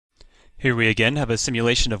Here we again have a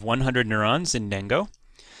simulation of 100 neurons in Nengo.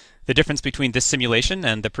 The difference between this simulation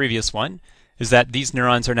and the previous one is that these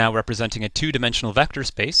neurons are now representing a two-dimensional vector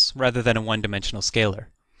space rather than a one-dimensional scalar.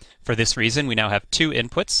 For this reason, we now have two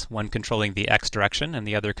inputs, one controlling the x direction and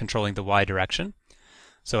the other controlling the y direction.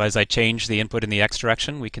 So as I change the input in the x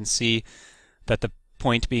direction, we can see that the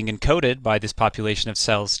point being encoded by this population of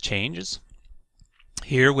cells changes.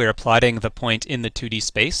 Here we're plotting the point in the 2D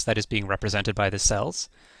space that is being represented by the cells.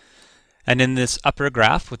 And in this upper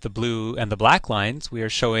graph with the blue and the black lines, we are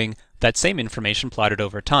showing that same information plotted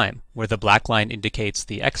over time, where the black line indicates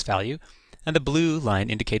the x value and the blue line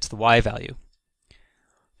indicates the y value.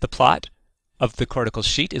 The plot of the cortical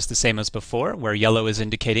sheet is the same as before, where yellow is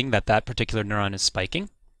indicating that that particular neuron is spiking.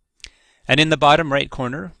 And in the bottom right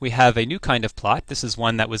corner, we have a new kind of plot. This is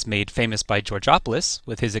one that was made famous by Georgopoulos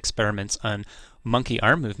with his experiments on monkey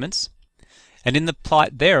arm movements. And in the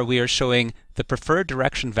plot there, we are showing the preferred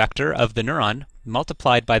direction vector of the neuron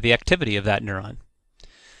multiplied by the activity of that neuron.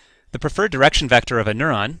 The preferred direction vector of a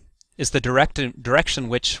neuron is the direction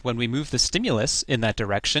which, when we move the stimulus in that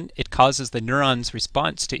direction, it causes the neuron's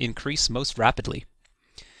response to increase most rapidly.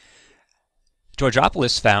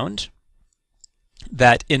 Georgopoulos found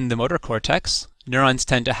that in the motor cortex, neurons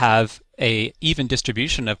tend to have an even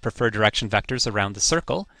distribution of preferred direction vectors around the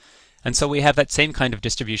circle, and so we have that same kind of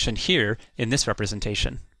distribution here in this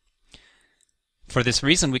representation. For this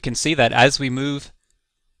reason, we can see that as we move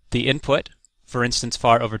the input, for instance,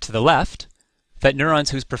 far over to the left, that neurons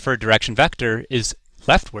whose preferred direction vector is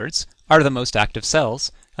leftwards are the most active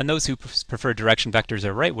cells, and those whose preferred direction vectors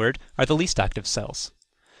are rightward are the least active cells.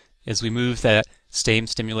 As we move the same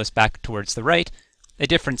stimulus back towards the right, a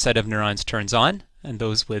different set of neurons turns on, and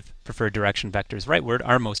those with preferred direction vectors rightward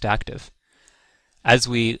are most active. As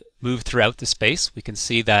we move throughout the space, we can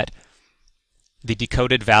see that the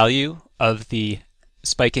decoded value of the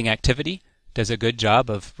spiking activity does a good job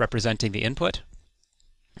of representing the input.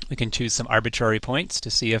 We can choose some arbitrary points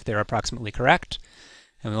to see if they're approximately correct,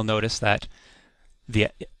 and we'll notice that the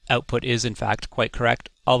output is in fact quite correct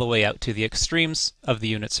all the way out to the extremes of the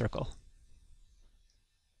unit circle.